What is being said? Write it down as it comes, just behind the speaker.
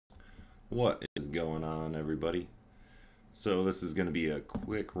What is going on, everybody? So this is going to be a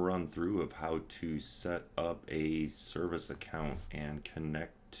quick run through of how to set up a service account and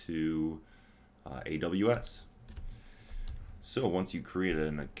connect to AWS. So once you create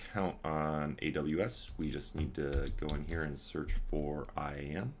an account on AWS, we just need to go in here and search for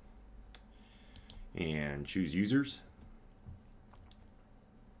IAM and choose users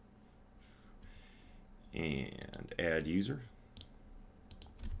and add user.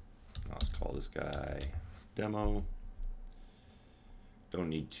 Let's call this guy demo. Don't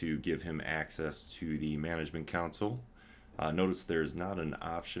need to give him access to the management console. Notice there's not an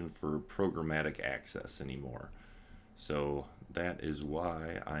option for programmatic access anymore. So that is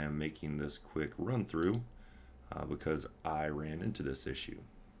why I am making this quick run through because I ran into this issue.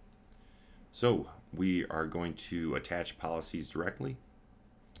 So we are going to attach policies directly.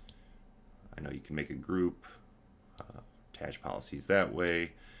 I know you can make a group, attach policies that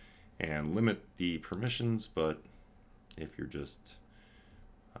way, and limit the permissions, but if you're just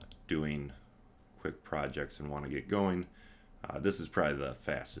doing quick projects and want to get going, this is probably the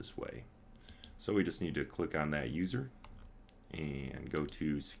fastest way. So we just need to click on that user and go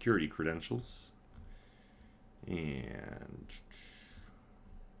to security credentials and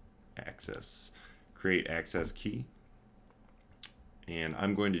access, create access key. And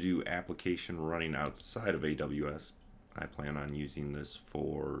I'm going to do application running outside of AWS. I plan on using this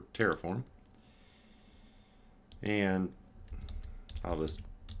for Terraform. And I'll just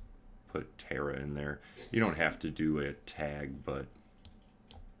put Terra in there. You don't have to do a tag, but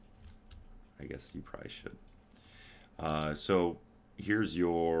I guess you probably should. So here's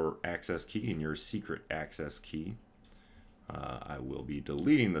your access key and your secret access key. I will be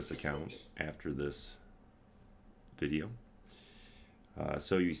deleting this account after this video.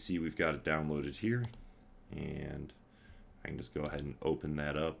 So you see we've got it downloaded here, and I can just go ahead and open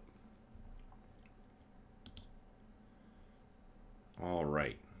that up. All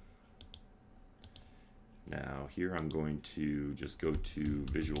right. Now here I'm going to just go to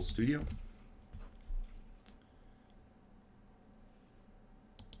Visual Studio.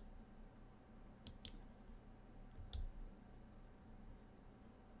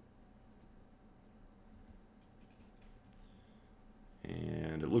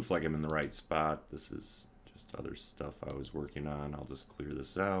 And it looks like I'm in the right spot. This is just other stuff I was working on. I'll just clear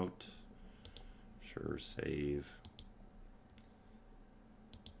this out. Sure, save.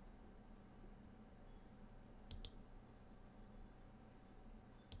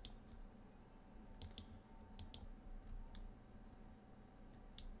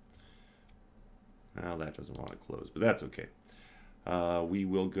 Well, that doesn't want to close, but that's okay. We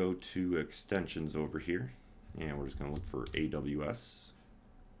will go to extensions over here, and we're just going to look for AWS.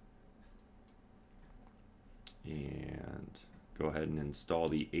 And go ahead and install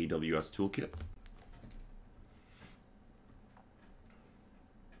the AWS toolkit.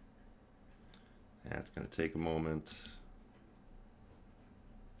 That's going to take a moment.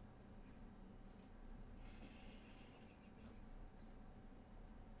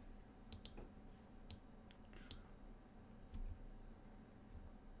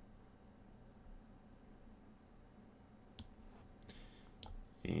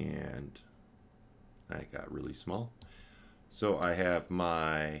 And that got really small. So I have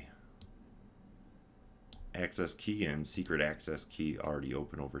my access key and secret access key already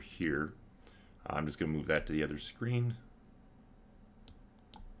open over here. I'm just going to move that to the other screen.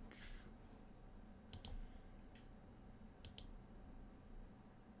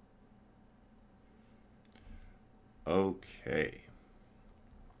 Okay.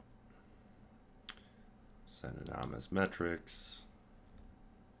 Set anonymous metrics.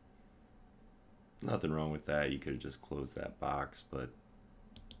 Nothing wrong with that. You could have just closed that box, but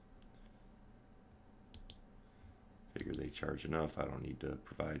figure they charge enough. I don't need to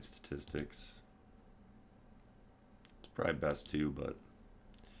provide statistics. It's probably best to, but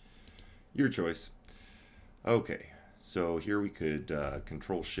your choice. Okay, so here we could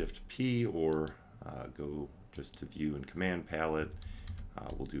Control-Shift-P or go just to View and Command Palette.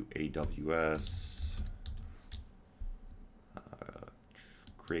 We'll do AWS,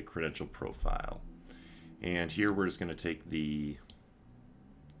 create credential profile. And here we're just going to take the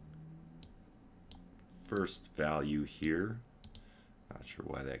first value here. Not sure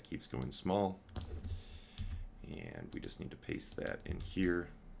why that keeps going small. And we just need to paste that in here.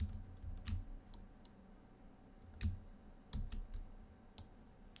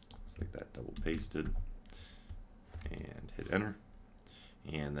 Looks like that double pasted. And hit enter.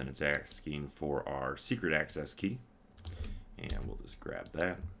 And then it's asking for our secret access key. And we'll just grab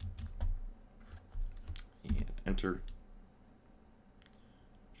that. And enter.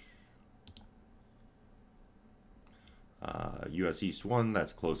 US East 1,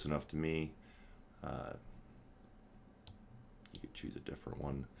 that's close enough to me. You could choose a different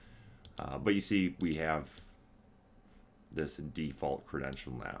one. But you see, we have this default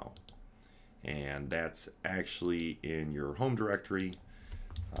credential now. And that's actually in your home directory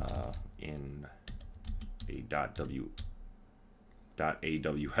in a .aws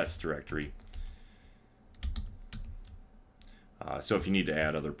directory. So if you need to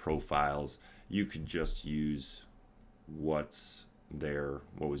add other profiles, you could just use what's there,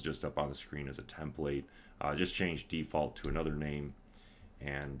 what was just up on the screen as a template. Just change default to another name,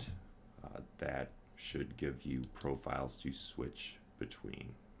 and that should give you profiles to switch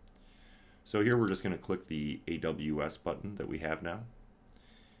between. So here we're just going to click the AWS button that we have now,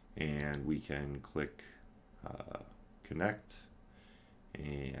 and we can click connect,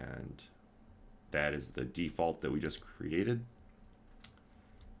 and that is the default that we just created.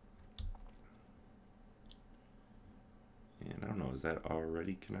 And I don't know, is that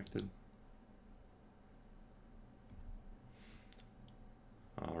already connected?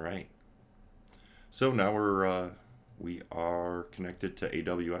 All right. So now we are connected to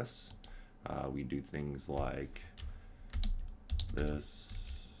AWS. We do things like this.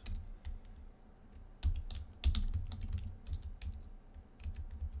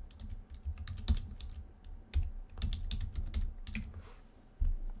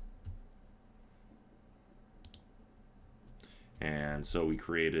 And so we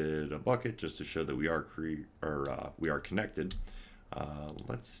created a bucket just to show that we are connected.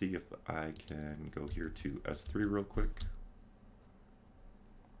 Let's see if I can go here to S3 real quick.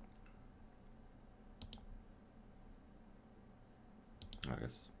 I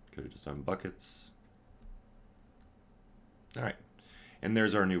guess could have just done buckets. All right, and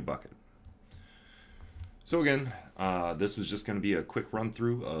there's our new bucket. So again, this was just going to be a quick run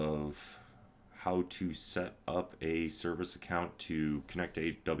through of how to set up a service account to connect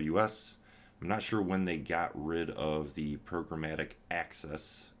to AWS. I'm not sure when they got rid of the programmatic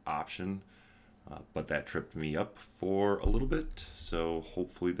access option, but that tripped me up for a little bit. So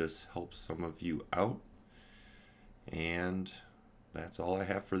hopefully this helps some of you out. And that's all I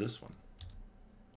have for this one.